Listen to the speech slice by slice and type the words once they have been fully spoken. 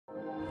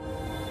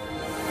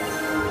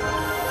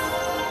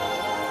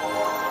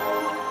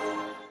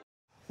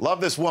Love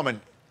this woman.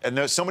 And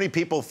there's so many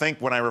people think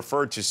when I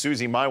refer to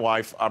Suzy, my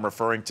wife, I'm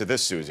referring to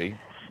this Suzy.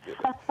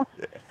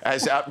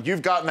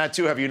 You've gotten that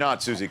too, have you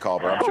not, Suzy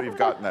Kolber? I'm sure you've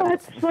gotten that.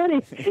 That's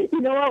funny.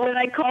 You know what? When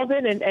I called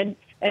in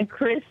and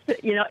Chris,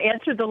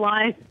 answered the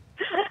line,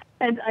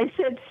 and I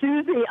said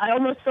Suzy, I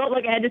almost felt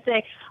like I had to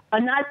say,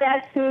 not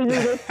that Suzy,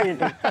 this Suzy.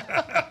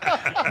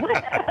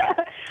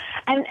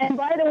 and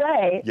by the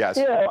way, yes.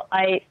 too,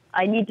 I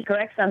need to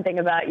correct something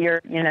about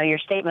your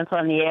statements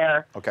on the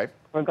air. Okay.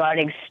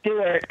 Regarding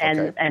Stuart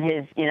and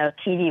his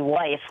TV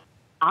wife.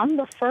 I'm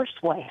the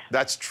first wife.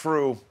 That's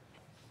true.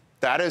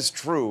 That is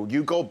true.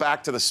 You go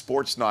back to the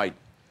sports night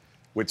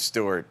with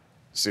Stuart,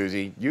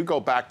 Suzy. You go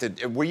back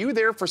to, were you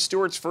there for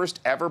Stuart's first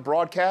ever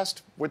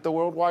broadcast with the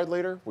Worldwide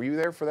Leader? Were you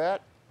there for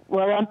that?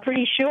 Well, I'm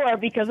pretty sure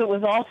because it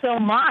was also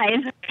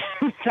mine.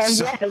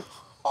 So, yes.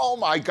 Oh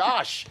my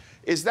gosh.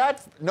 Is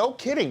that, no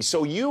kidding.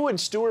 So you and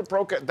Stuart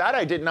broke it. That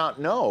I did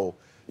not know.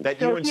 That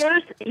so you and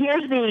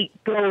here's the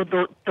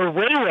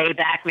way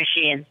back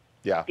machine.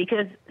 Yeah.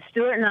 Because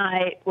Stuart and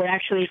I were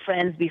actually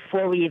friends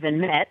before we even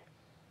met.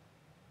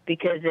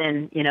 Because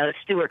in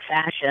Stuart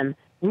fashion,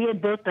 we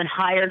had both been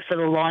hired for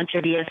the launch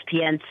of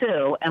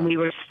ESPN2, and we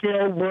were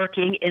still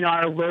working in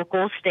our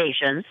local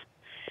stations.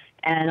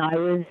 And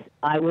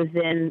I was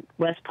in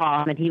West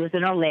Palm, and he was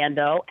in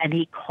Orlando, and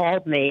he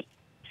called me,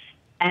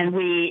 and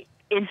we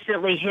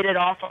instantly hit it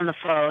off on the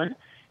phone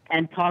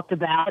and talked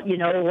about,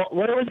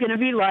 what it was going to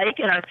be like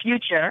in our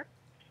future.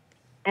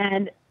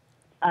 And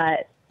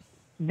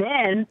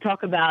then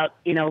talk about,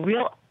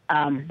 real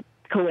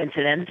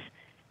coincidence.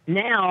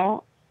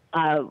 Now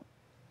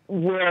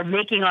we're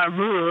making our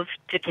move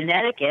to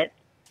Connecticut,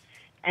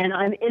 and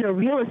I'm in a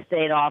real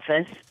estate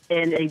office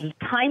in a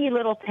tiny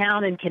little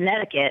town in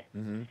Connecticut,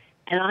 and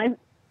I'm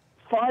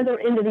farther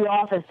into the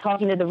office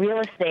talking to the real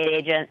estate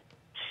agent.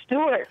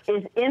 Stuart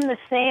is in the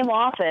same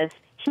office.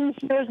 He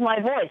hears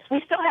my voice.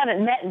 We still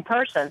haven't met in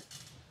person.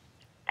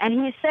 And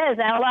he says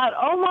out loud,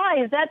 "Oh,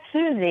 my, is that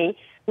Suzy?"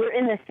 We're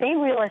in the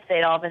same real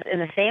estate office in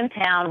the same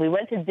town. We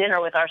went to dinner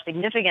with our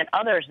significant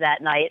others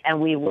that night, and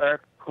we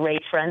were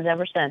great friends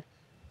ever since.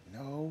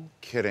 No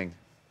kidding.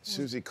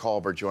 Suzy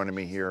Kolber joining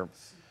me here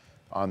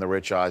on the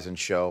Rich Eisen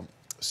Show.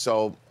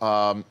 So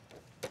I'll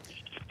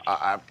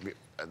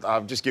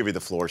just give you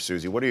the floor,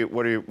 Suzy. What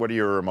are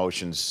your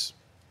emotions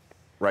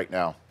right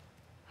now?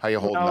 How you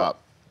holding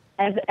up?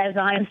 As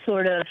I'm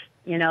sort of,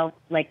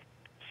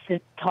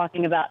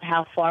 talking about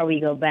how far we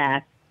go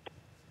back,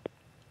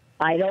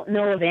 I don't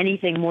know of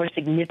anything more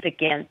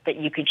significant that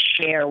you could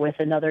share with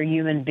another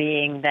human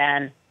being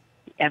than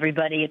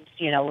everybody.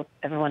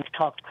 Everyone's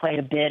talked quite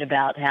a bit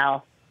about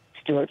how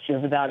Stuart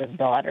feels about his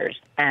daughters.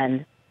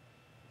 And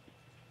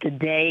the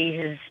day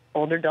his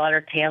older daughter,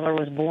 Taylor,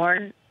 was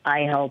born, I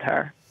held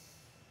her.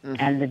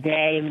 And the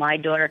day my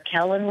daughter,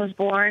 Kellen, was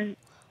born,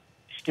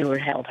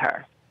 Stuart held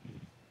her.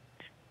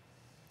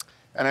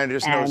 And I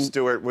just know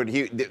Stuart,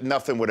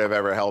 nothing would have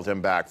ever held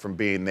him back from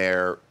being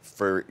there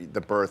for the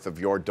birth of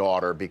your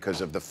daughter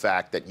because of the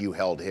fact that you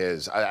held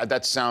his.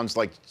 That sounds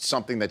like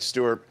something that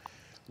Stuart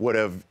would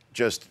have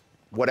just,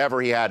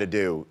 whatever he had to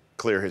do,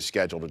 clear his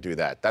schedule to do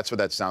that. That's what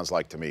that sounds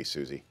like to me,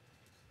 Suzy.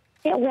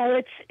 Yeah, well,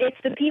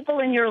 it's the people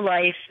in your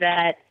life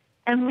that,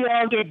 and we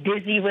all get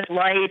busy with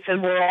life,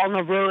 and we're all on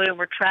the road, and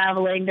we're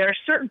traveling. There are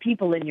certain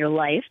people in your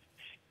life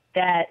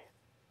that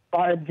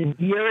are the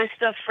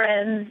dearest of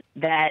friends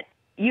that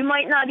you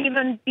might not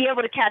even be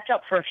able to catch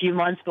up for a few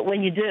months, but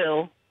when you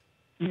do,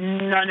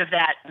 none of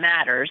that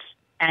matters.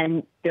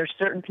 And there's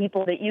certain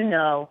people that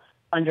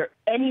under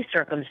any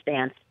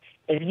circumstance,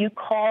 if you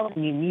called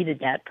and you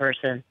needed that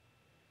person's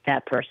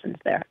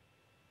there.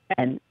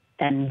 And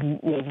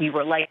we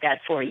were like that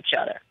for each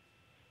other.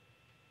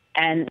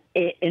 And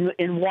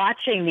in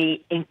watching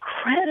the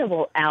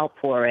incredible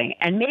outpouring,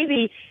 and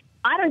maybe,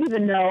 I don't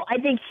even know, I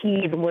think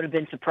he even would have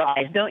been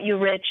surprised, don't you,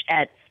 Rich,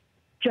 at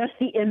just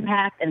the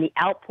impact and the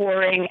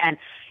outpouring, and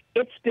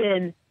it's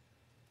been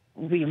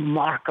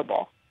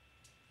remarkable.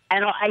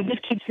 And I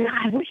just keep saying,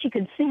 I wish you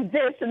could see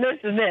this and this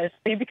and this,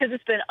 because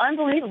it's been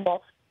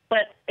unbelievable.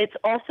 But it's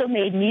also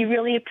made me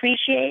really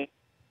appreciate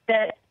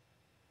that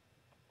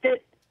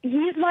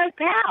he's my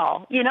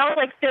pal,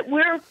 that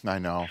we're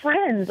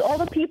friends. All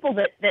the people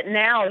that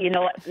now,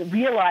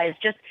 realize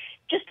just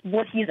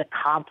what he's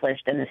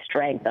accomplished and his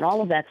strength and all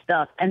of that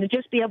stuff, and to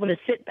just be able to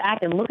sit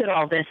back and look at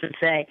all this and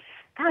say,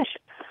 gosh,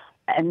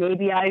 and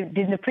maybe I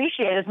didn't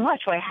appreciate as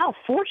much. Like, how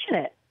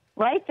fortunate,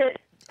 right? That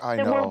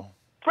we're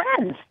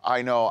friends.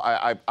 I know.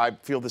 I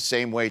feel the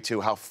same way,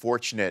 too. How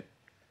fortunate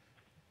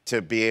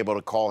to be able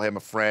to call him a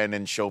friend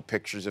and show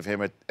pictures of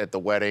him at the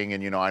wedding.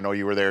 And, I know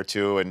you were there,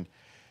 too. And,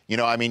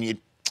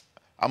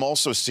 I'm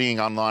also seeing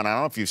online, I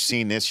don't know if you've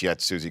seen this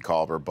yet, Suzy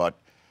Kolber, but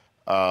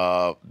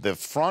the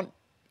front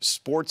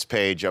sports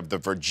page of the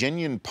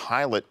Virginian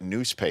Pilot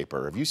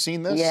newspaper. Have you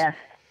seen this?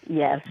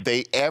 Yes.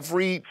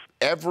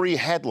 Every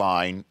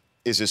headline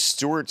is a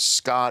Stuart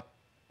Scott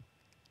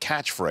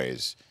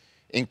catchphrase,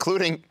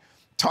 including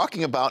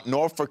talking about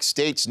Norfolk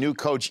State's new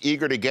coach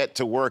eager to get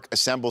to work,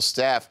 assemble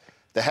staff.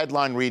 The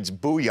headline reads,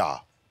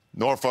 "Booyah."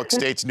 Norfolk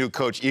State's new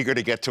coach eager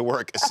to get to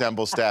work,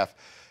 assemble staff.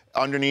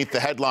 Underneath the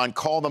headline,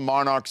 call the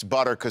Monarchs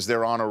butter because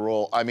they're on a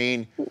roll. I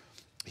mean,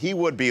 he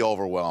would be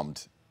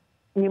overwhelmed.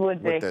 He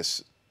would be. With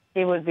this.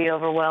 He would be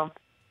overwhelmed.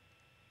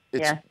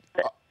 Yeah.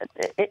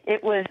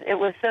 It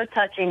was so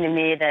touching to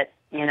me that,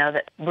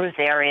 that Bruce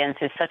Arians,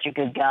 who's such a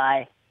good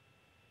guy,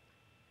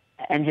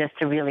 and just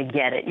to really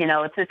get it.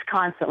 It's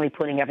constantly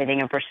putting everything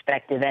in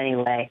perspective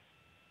anyway.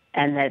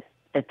 And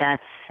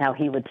that's how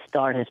he would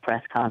start his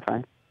press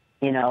conference,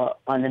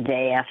 on the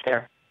day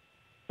after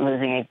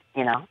losing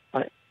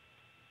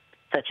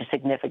such a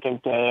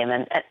significant game.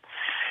 And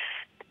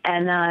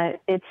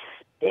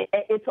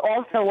it's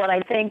also what I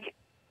think,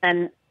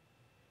 and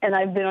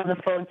I've been on the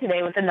phone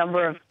today with a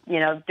number of,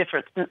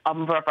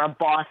 number of our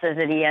bosses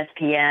at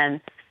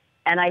ESPN.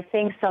 And I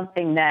think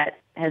something that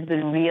has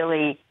been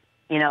really,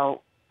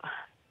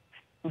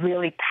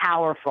 really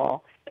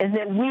powerful is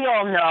that we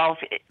all know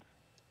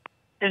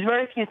there's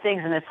very few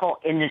things in this whole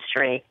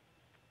industry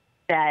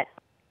that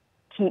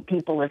keep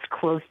people as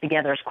close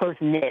together, as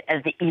close-knit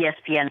as the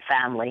ESPN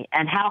family,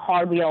 and how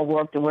hard we all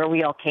worked and where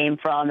we all came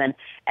from. And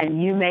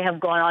you may have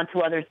gone on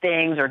to other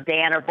things, or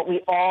Dan, but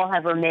we all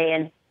have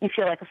remained, you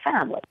feel like a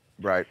family.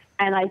 Right.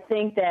 And I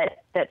think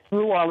that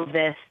through all of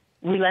this,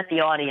 we let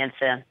the audience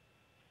in.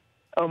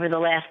 Over the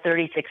last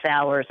 36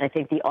 hours, I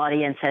think the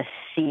audience has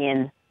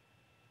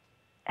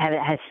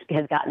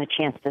gotten a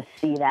chance to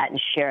see that and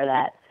share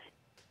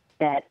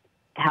that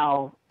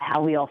how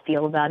we all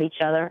feel about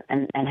each other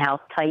and how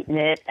tight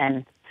knit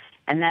and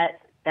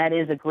that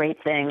is a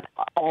great thing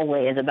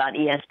always about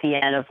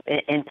ESPN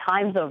in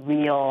times of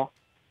real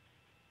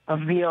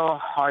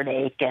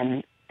heartache,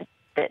 and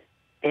that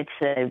it's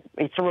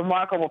a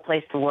remarkable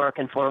place to work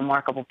and for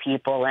remarkable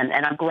people, and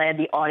I'm glad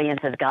the audience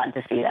has gotten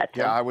to see that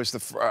too. Yeah, I was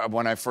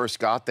when I first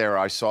got there,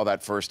 I saw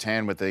that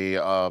firsthand with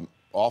the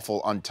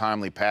awful,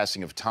 untimely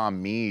passing of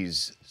Tom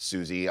Mees,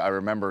 Suzy. I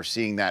remember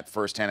seeing that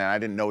firsthand, and I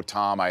didn't know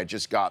Tom. I had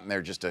just gotten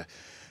there just a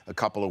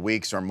couple of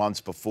weeks or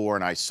months before,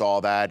 and I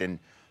saw that, and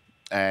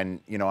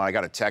I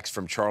got a text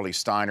from Charlie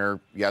Steiner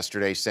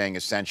yesterday saying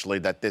essentially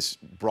that this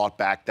brought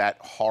back that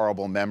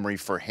horrible memory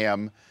for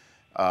him,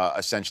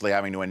 essentially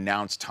having to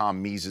announce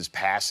Tom Mees'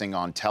 passing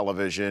on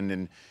television,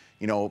 and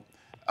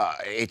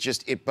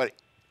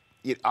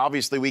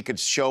obviously we could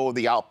show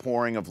the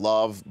outpouring of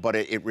love, but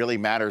it really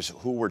matters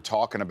who we're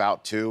talking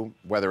about too,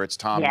 whether it's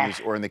Tom Mees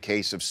or in the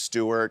case of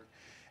Stuart.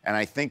 And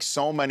I think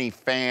so many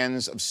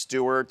fans of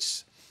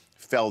Stuart's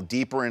fell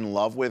deeper in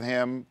love with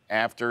him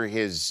after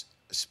his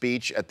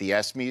speech at the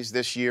ESMYs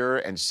this year,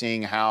 and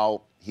seeing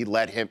how he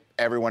let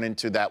everyone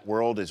into that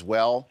world as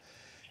well.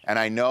 And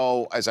I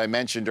know, as I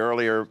mentioned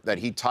earlier, that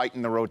he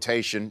tightened the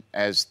rotation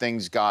as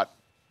things got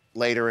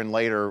later and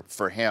later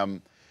for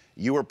him.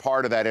 You were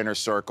part of that inner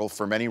circle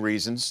for many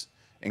reasons,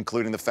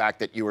 including the fact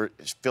that you were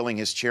filling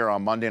his chair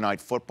on Monday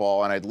Night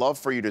Football. And I'd love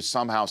for you to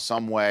somehow,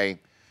 some way,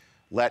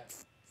 let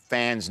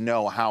fans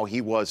know how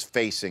he was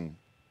facing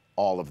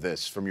all of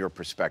this from your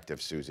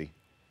perspective, Suzy.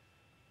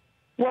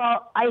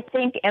 Well, I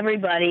think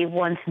everybody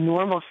wants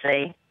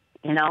normalcy,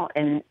 in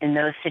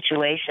those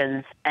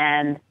situations.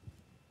 And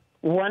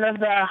one of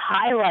the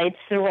highlights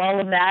through all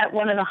of that,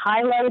 one of the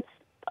highlights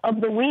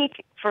of the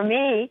week for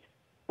me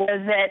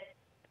was that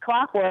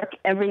clockwork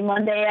every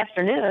Monday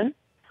afternoon,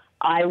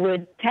 I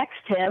would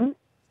text him,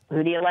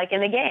 who do you like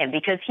in the game?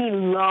 Because he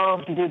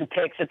loved to do the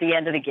picks at the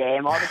end of the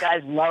game. All the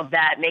guys love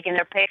that, making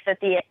their picks at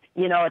the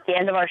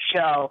end of our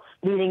show,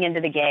 leading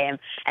into the game.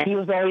 And he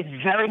was always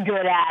very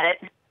good at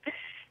it.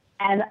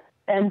 And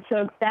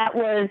so that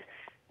was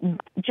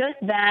just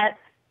that.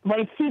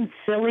 Might seem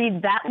silly,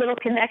 that little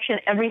connection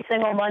every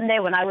single Monday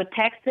when I would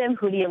text him,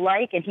 who do you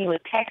like? And he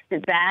would text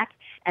it back.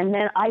 And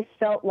then I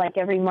felt like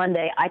every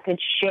Monday I could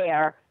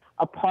share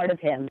a part of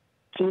him,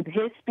 keep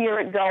his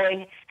spirit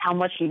going, how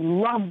much he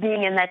loved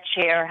being in that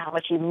chair, how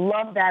much he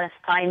loved that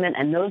assignment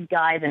and those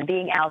guys and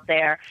being out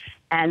there,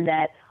 and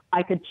that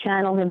I could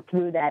channel him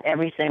through that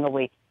every single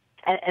week.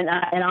 And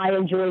I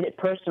enjoyed it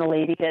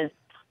personally because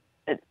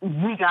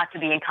we got to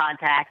be in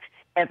contact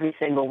every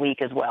single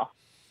week as well.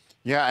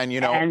 Yeah, and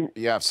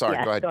sorry,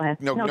 go ahead. Go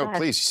ahead. No, go ahead.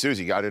 Please,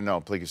 Suzy, I didn't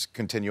know. Please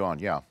continue on,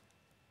 yeah.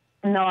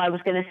 No, I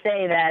was going to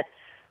say that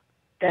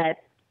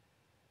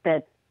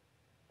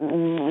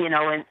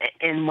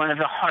in one of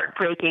the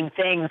heartbreaking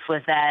things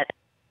was that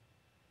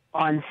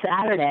on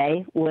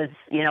Saturday was,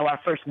 our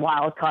first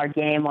wild card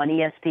game on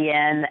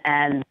ESPN,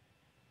 and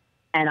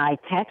I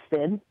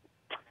texted,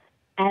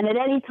 and at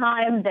any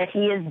time that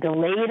he is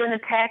delayed in a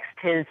text,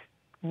 his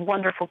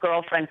wonderful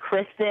girlfriend,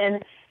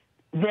 Kristen,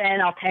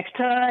 then I'll text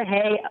her,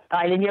 hey,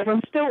 I didn't hear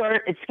from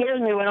Stuart. It scares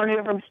me when I don't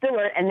hear from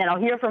Stuart. And then I'll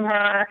hear from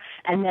her,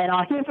 and then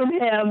I'll hear from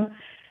him.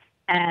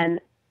 And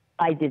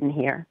I didn't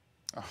hear.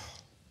 Oh.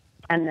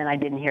 And then I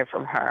didn't hear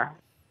from her.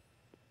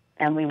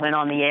 And we went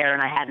on the air,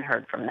 and I hadn't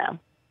heard from them.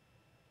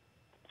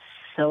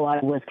 So I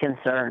was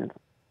concerned.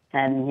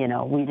 And,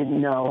 we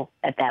didn't know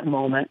at that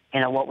moment,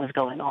 what was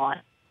going on.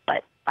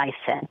 But I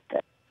sensed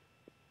it.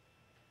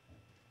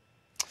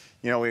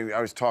 I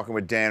was talking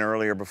with Dan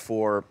earlier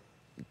before,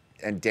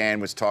 and Dan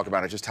was talking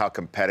about just how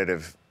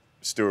competitive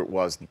Stuart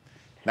was. And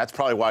that's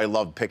probably why he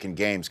loved picking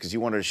games, because he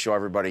wanted to show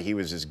everybody he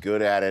was as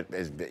good at it.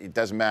 It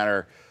doesn't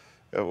matter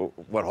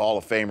what Hall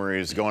of Famer he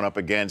was going up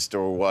against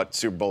or what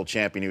Super Bowl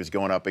champion he was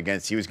going up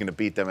against. He was going to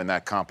beat them in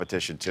that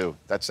competition, too.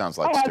 That sounds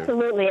like Stuart.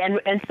 Absolutely.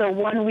 And so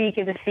one week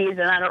of the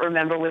season, I don't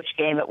remember which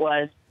game it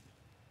was,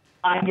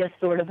 I just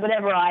sort of,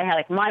 whatever I had,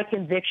 like my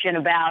conviction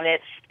about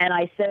it, and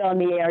I said on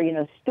the air, you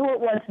know, Stuart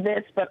wants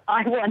this, but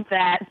I want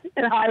that,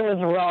 and I was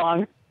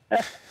wrong.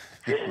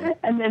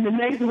 And then the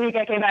next week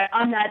I came back,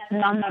 I'm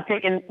not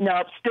picking,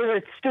 no,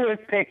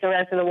 Stuart picked the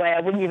rest of the way. I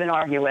wouldn't even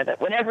argue with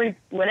it. Whatever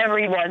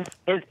he wants,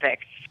 his pick.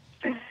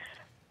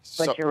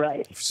 But you're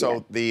right.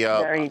 So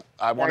yeah,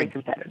 very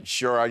competitive.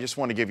 Sure, I just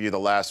want to give you the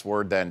last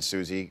word then,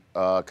 Suzy,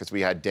 because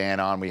we had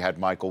Dan on, we had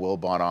Michael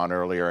Wilbon on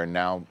earlier, and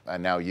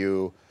now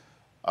you.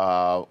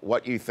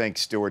 What you think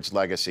Stuart's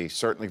legacy,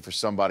 certainly for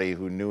somebody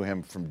who knew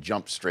him from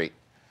Jump Street,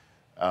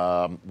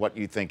 what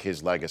you think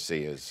his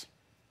legacy is?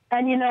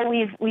 And, you know,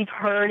 we've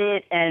heard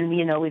it, and,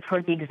 you know, we've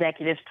heard the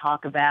executives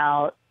talk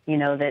about, you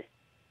know, that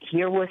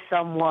here was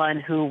someone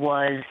who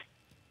was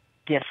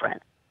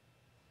different.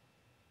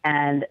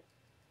 And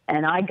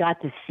I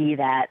got to see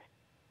that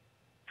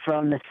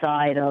from the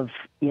side of,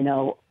 you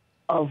know,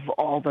 of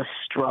all the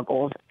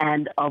struggles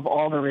and of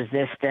all the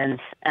resistance,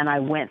 and I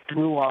went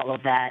through all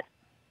of that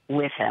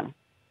with him.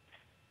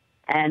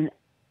 And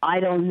I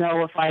don't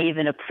know if I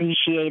even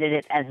appreciated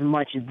it as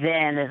much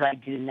then as I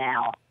do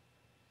now.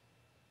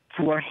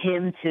 For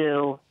him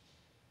to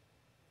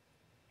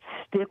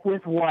stick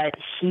with what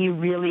he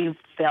really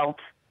felt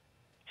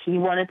he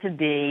wanted to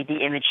be,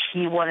 the image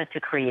he wanted to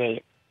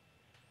create,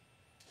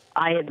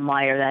 I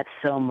admire that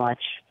so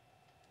much.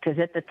 Because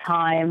at the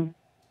time,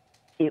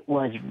 it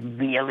was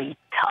really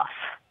tough.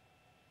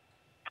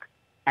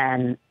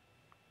 And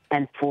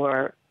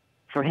for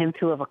him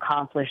to have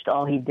accomplished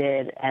all he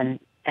did and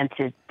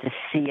to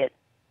see it,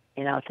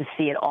 you know, to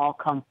see it all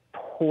come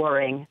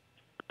pouring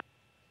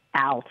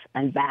out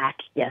and back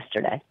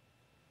yesterday.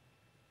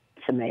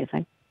 It's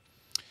amazing.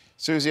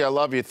 Suzy, I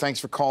love you. Thanks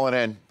for calling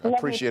in. I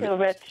appreciate you too, it.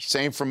 Rich.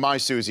 Same from my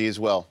Suzy as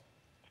well.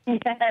 Yes.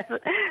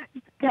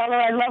 Tell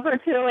her I love her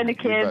too, and the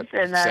kids.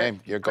 And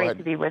same. Yeah, go great ahead.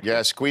 to be with you.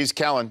 Yeah, squeeze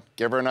Kellen.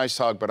 Give her a nice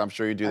hug, but I'm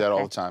sure you do that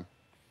all the time.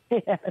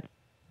 Yes.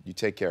 You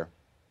take care.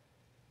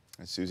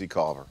 And Suzy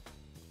Kolber.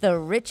 The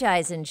Rich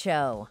Eisen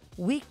Show,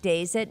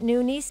 weekdays at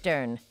noon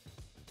Eastern.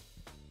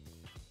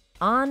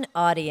 On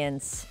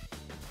Audience.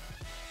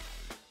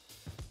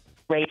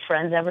 Great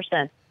friends ever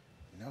since.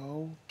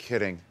 No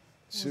kidding.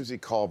 Suzy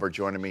Kolber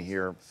joining me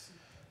here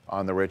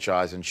on the Rich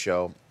Eisen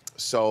Show.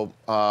 So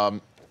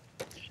I'll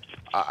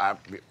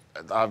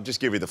just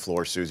give you the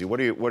floor, Suzy. What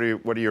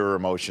are your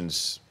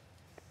emotions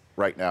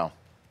right now?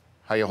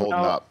 How you holding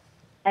up?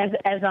 As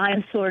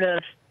I'm sort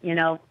of, you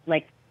know,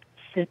 like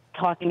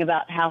talking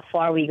about how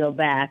far we go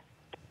back,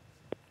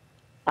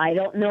 I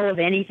don't know of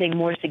anything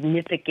more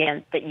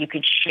significant that you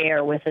could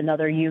share with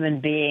another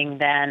human being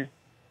than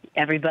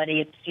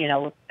everybody. It's, you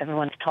know,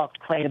 everyone's talked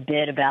quite a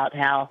bit about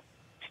how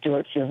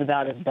Stuart feels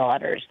about his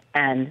daughters.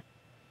 And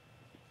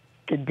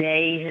the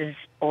day his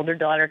older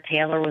daughter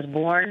Taylor was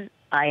born,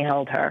 I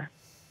held her.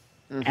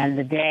 Mm-hmm. And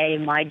the day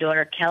my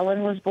daughter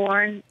Kellen was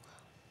born,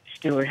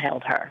 Stuart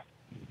held her.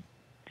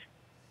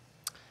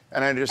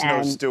 And I just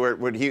know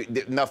Stuart,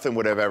 nothing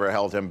would have ever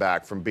held him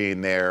back from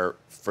being there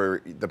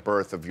for the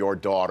birth of your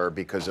daughter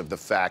because of the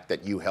fact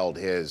that you held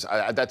his.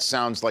 That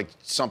sounds like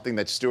something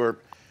that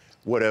Stuart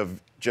would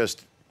have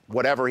just,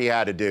 whatever he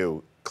had to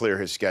do, clear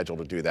his schedule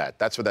to do that.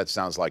 That's what that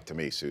sounds like to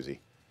me, Suzy.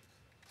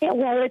 Yeah,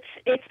 well,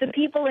 it's the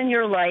people in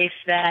your life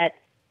that,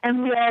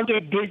 and we all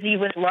get busy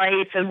with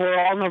life, and we're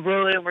all on the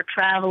road and we're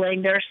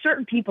traveling. There are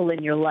certain people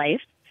in your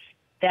life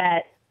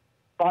that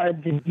are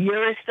the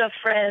dearest of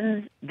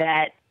friends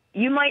that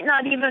you might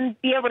not even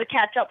be able to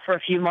catch up for a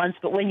few months,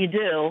 but when you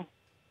do,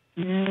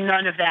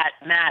 none of that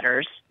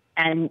matters.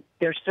 And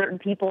there's certain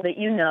people that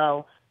you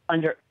know,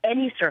 under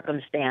any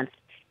circumstance,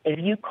 if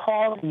you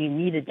called and you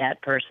needed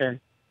that person's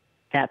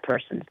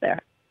there.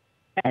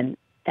 And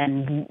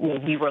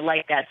we were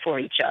like that for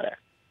each other.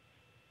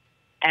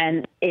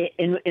 And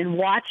in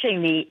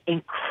watching the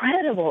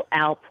incredible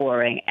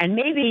outpouring, and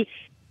maybe,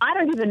 I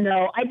don't even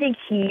know, I think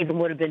he even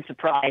would have been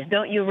surprised,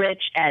 don't you,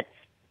 Rich, at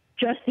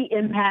just the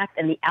impact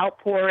and the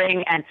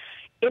outpouring, and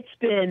it's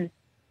been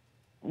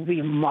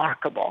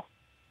remarkable.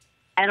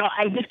 And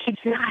I just keep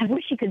saying, I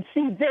wish you could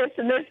see this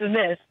and this and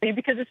this,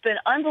 because it's been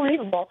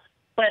unbelievable.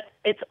 But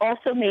it's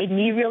also made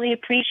me really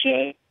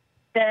appreciate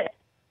that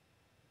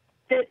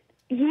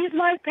he's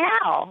my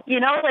pal, you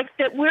know, like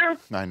that we're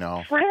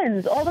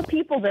friends. All the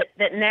people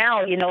that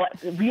now, you know,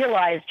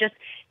 realize just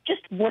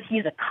what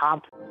he's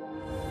accomplished.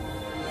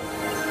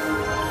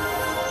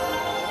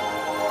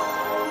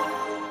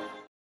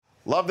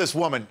 Love this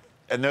woman.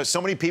 And there's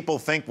so many people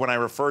think when I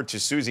refer to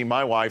Suzy,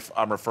 my wife,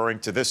 I'm referring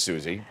to this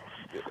Suzy.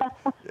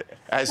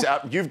 As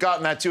you've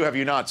gotten that too, have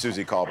you not,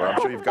 Suzy Kolber? I'm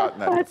sure you've gotten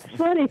that. That's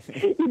funny.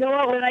 You know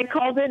what? When I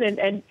called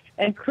in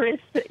and Chris,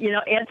 you know,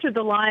 answered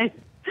the line,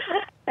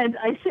 and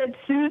I said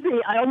Suzy,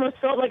 I almost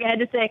felt like I had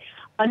to say,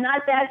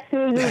 not that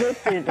Suzy, this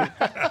Suzy.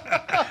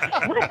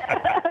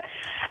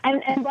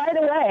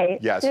 the way,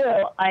 Yes.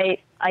 too,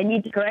 I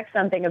need to correct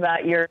something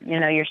about your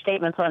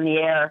statements on the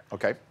air.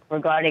 Okay.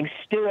 Regarding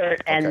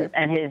Stuart and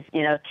his,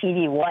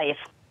 TV wife.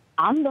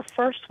 I'm the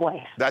first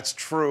wife. That's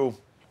true.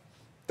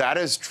 That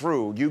is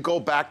true. You go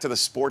back to the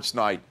sports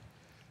night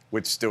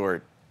with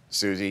Stuart,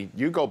 Suzy.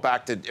 You go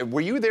back to, were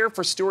you there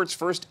for Stuart's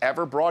first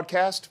ever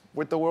broadcast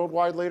with the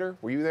Worldwide Leader?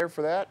 Were you there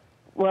for that?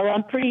 Well,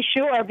 I'm pretty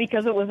sure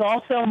because it was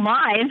also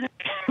mine.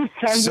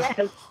 So,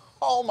 yes.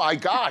 Oh, my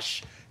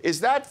gosh.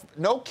 Is that,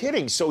 no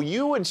kidding. So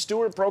you and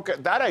Stuart broke,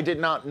 that I did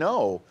not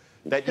know.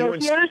 That so you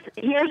and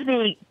here's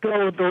the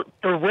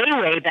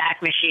way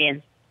back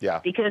machine. Yeah.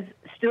 Because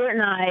Stuart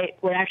and I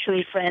were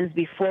actually friends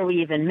before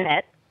we even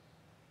met.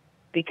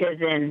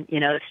 Because in,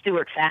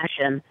 Stuart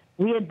fashion,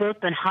 we had both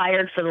been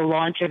hired for the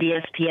launch of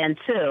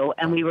ESPN2,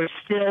 and we were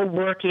still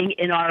working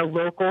in our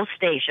local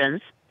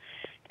stations.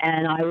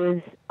 And I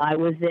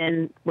was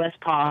in West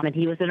Palm, and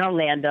he was in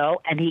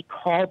Orlando, and he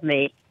called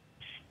me,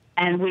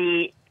 and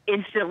we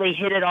instantly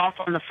hit it off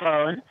on the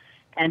phone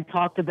and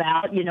talked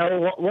about,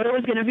 what it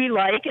was going to be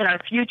like in our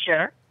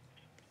future.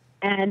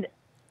 And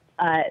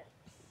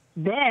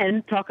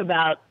then talk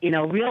about,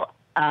 real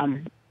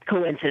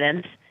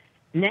coincidence.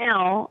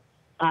 Now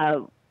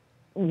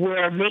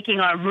we're making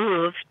our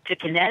move to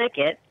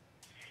Connecticut,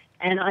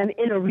 and I'm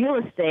in a real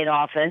estate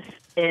office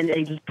in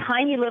a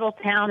tiny little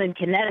town in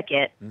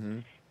Connecticut,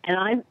 and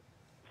I'm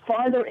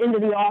farther into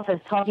the office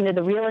talking to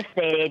the real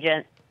estate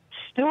agent.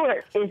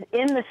 Stuart is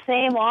in the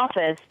same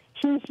office.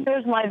 He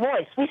hears my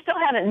voice. We still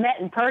haven't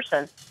met in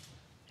person.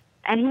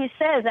 And he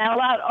says out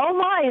loud, "Oh,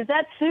 my, is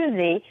that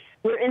Suzy?"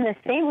 We're in the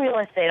same real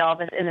estate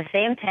office in the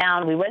same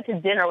town. We went to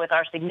dinner with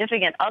our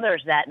significant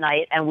others that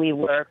night, and we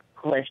were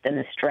clished in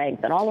the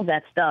strength and all of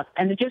that stuff.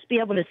 And to just be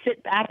able to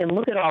sit back and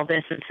look at all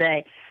this and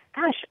say,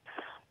 gosh,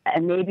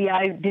 and maybe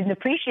I didn't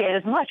appreciate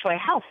as much. Like,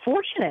 how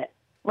fortunate,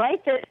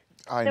 right, that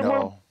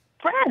we're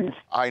friends.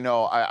 I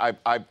know.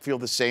 I feel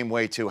the same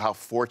way, too, how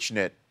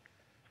fortunate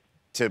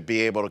to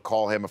be able to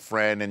call him a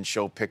friend and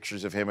show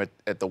pictures of him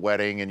at the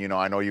wedding. And,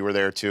 I know you were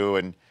there, too.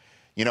 And,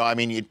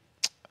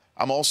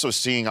 I'm also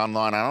seeing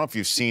online, I don't know if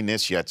you've seen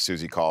this yet,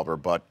 Suzy Kolber,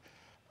 but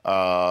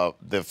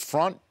the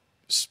front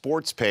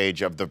sports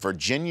page of the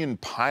Virginian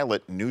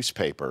Pilot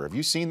newspaper. Have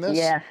you seen this?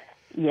 Yes,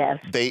 yes.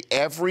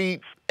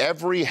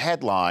 Every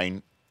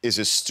headline is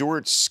a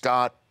Stuart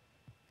Scott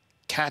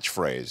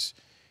catchphrase,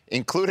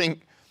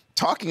 including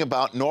talking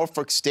about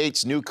Norfolk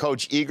State's new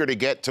coach eager to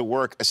get to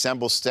work,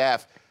 assemble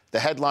staff. The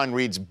headline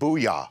reads,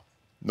 "Booyah.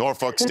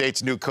 Norfolk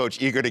State's new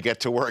coach eager to get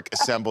to work,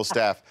 assemble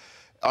staff."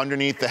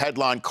 Underneath the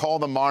headline, "Call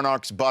the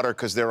Monarchs butter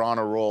because they're on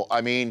a roll." I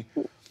mean,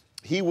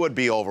 he would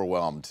be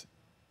overwhelmed.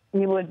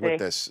 He would be. With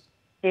this.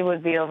 He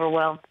would be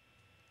overwhelmed.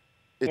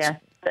 Yeah.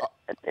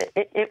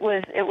 It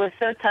was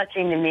so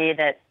touching to me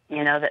that,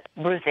 that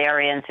Bruce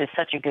Arians, who's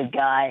such a good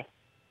guy,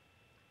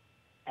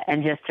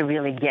 and just to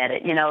really get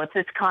it.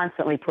 It's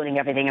constantly putting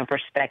everything in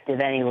perspective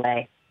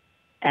anyway.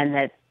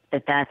 And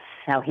that's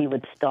how he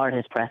would start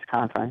his press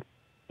conference,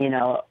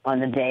 on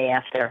the day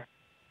after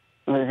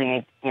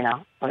losing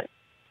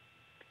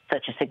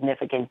such a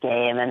significant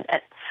game. And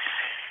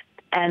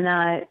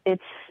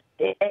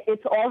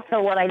it's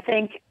also what I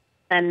think,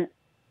 and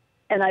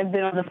I've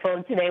been on the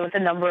phone today with a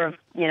number of,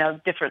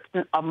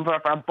 number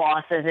of our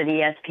bosses at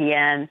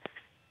ESPN.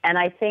 And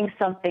I think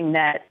something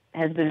that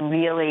has been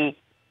really,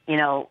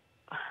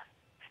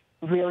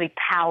 really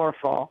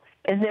powerful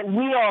is that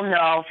we all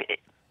know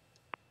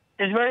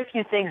there's very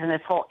few things in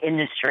this whole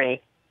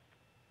industry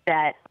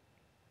that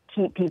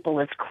keep people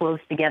as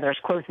close together, as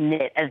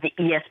close-knit as the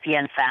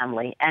ESPN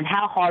family, and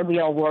how hard we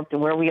all worked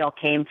and where we all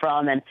came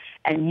from. And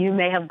you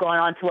may have gone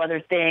on to other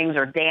things,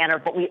 or Dan,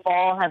 but we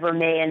all have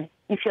remained,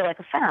 you feel like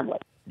a family.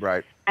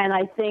 Right. And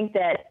I think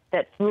that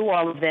through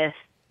all of this,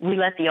 we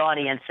let the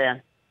audience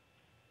in.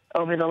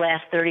 Over the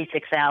last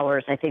 36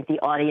 hours, I think the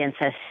audience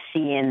has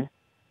seen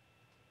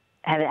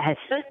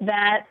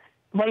that.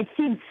 Might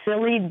seem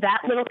silly,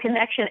 that little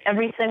connection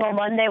every single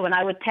Monday when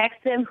I would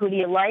text him, "Who do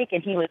you like?"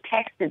 and he would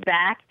text it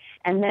back.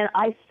 And then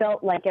I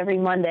felt like every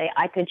Monday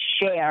I could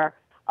share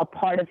a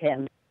part of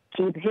him,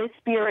 keep his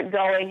spirit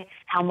going,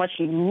 how much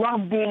he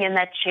loved being in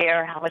that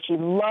chair, how much he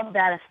loved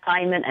that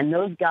assignment and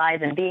those guys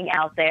and being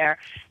out there,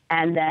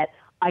 and that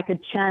I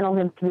could channel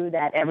him through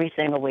that every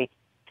single week.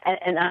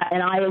 And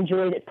I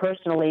enjoyed it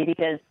personally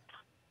because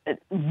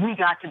we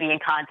got to be in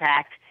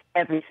contact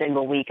every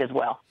single week as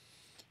well.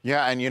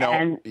 Yeah, and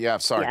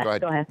sorry, go ahead.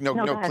 Go ahead. No,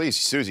 go ahead. Please,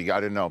 Suzy, I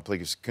didn't know.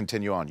 Please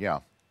continue on, yeah.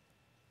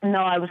 No,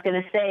 I was going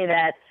to say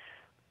that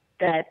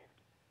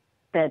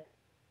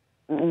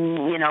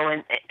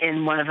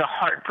in one of the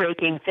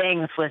heartbreaking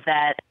things was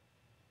that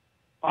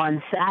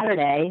on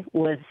Saturday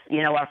was,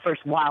 our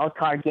first wild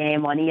card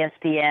game on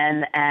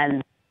ESPN,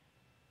 and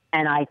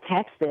I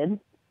texted,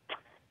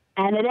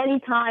 and at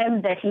any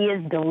time that he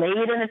is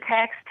delayed in a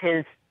text,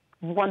 his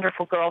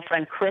wonderful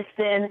girlfriend,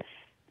 Kristen,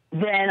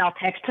 then I'll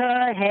text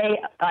her,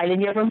 "Hey, I didn't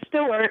hear from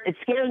Stuart. It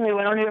scares me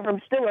when I don't hear from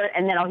Stuart."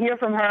 And then I'll hear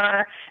from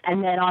her,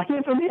 and then I'll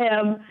hear from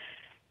him.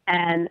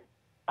 And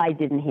I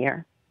didn't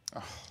hear.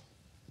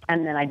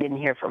 And then I didn't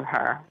hear from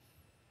her.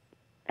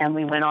 and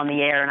we went on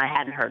the air, and I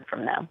hadn't heard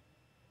from them.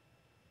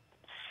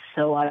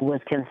 So I was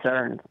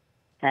concerned.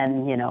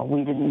 And, you know,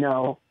 we didn't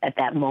know at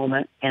that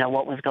moment, you know,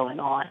 what was going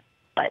on.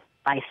 But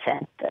I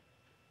sensed it.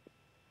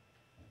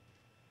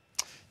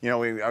 You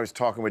know, I was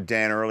talking with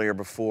Dan earlier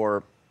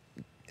before,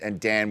 and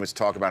Dan was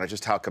talking about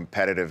just how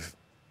competitive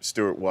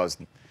Stuart was.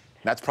 And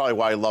that's probably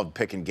why he loved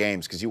picking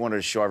games, because he wanted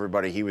to show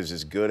everybody he was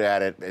as good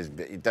at it.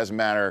 It doesn't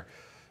matter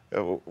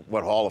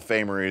what Hall of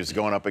Famer he was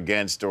going up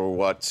against or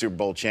what Super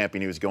Bowl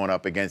champion he was going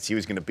up against. He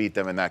was going to beat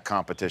them in that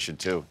competition,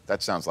 too.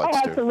 That sounds like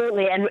Stuart.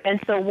 Absolutely. And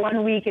so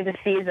one week of the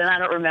season, I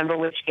don't remember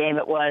which game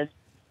it was,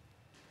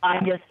 I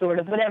just sort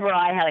of, whatever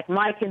I had, like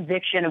my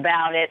conviction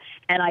about it,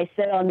 and I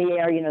said on the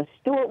air, you know,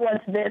 Stuart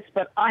wants this,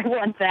 but I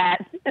want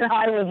that, and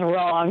I was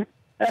wrong.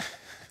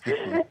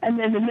 And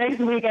then the next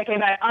week I came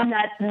back, I'm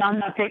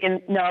not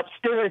picking, no,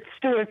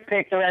 Stuart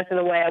picked the rest of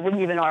the way. I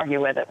wouldn't even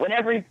argue with it.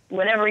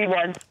 Whatever he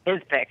wants,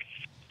 his pick.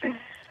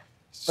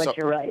 But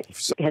you're right.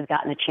 He has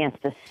gotten a chance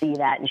to see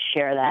that and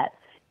share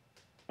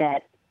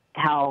that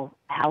how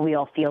we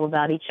all feel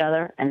about each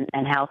other and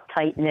how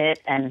tight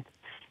knit and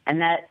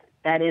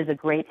that is a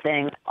great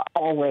thing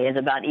always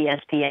about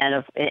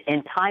ESPN.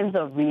 In times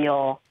of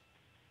real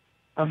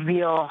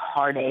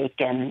heartache,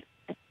 and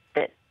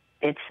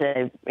it's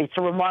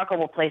a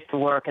remarkable place to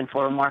work and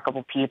for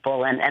remarkable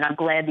people, and I'm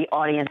glad the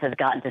audience has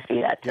gotten to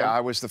see that too. Yeah, I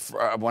was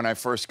when I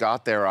first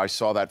got there, I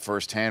saw that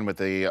firsthand with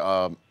the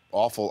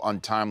awful,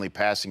 untimely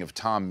passing of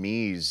Tom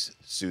Mees,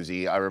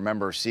 Suzy. I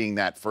remember seeing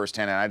that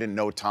firsthand, and I didn't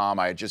know Tom.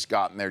 I had just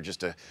gotten there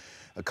just a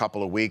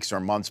couple of weeks or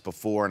months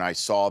before, and I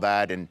saw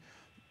that,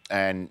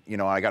 and you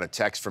know, I got a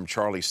text from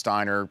Charlie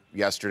Steiner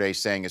yesterday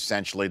saying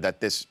essentially that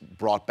this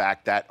brought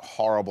back that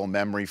horrible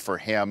memory for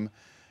him,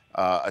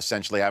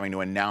 essentially having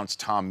to announce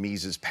Tom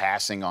Mees'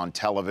 passing on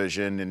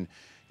television, and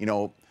you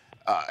know,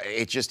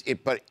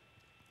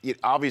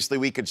 obviously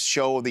we could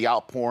show the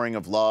outpouring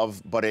of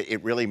love, but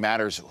it really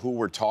matters who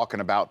we're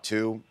talking about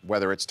too,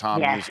 whether it's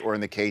Tom Mees or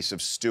in the case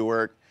of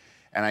Stuart.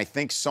 And I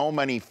think so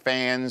many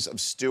fans of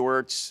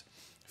Stuart's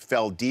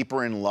fell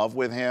deeper in love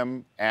with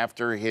him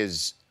after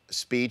his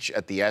speech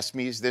at the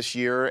ESMYs this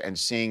year and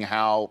seeing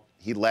how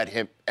he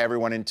let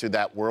everyone into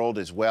that world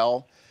as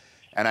well.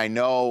 And I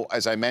know,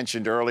 as I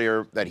mentioned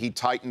earlier, that he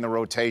tightened the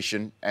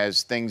rotation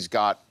as things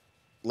got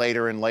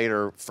later and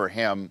later for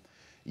him.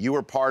 You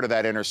were part of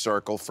that inner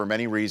circle for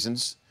many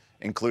reasons,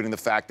 including the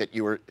fact that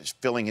you were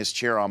filling his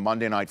chair on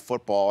Monday Night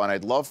Football. And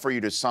I'd love for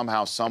you to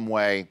somehow, some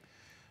way,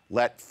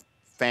 let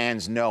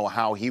fans know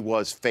how he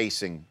was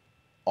facing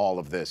all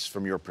of this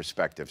from your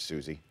perspective,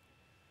 Suzy.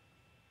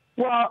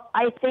 Well,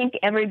 I think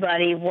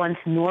everybody wants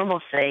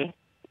normalcy,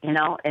 you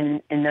know,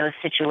 in those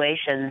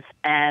situations.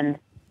 And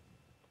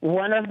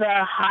one of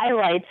the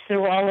highlights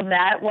through all of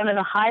that, one of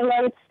the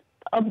highlights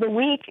of the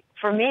week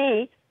for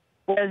me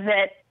was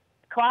that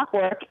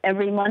clockwork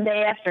every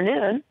Monday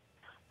afternoon,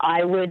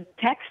 I would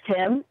text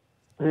him,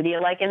 who do you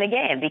like in the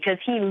game? Because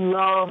he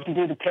loved to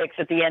do the picks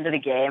at the end of the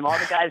game. All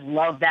the guys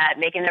love that,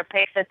 making their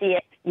picks at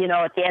the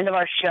end of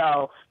our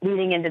show,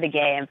 leading into the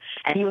game.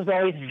 And he was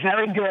always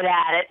very good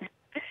at it.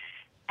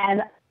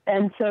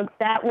 And so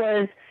that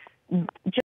was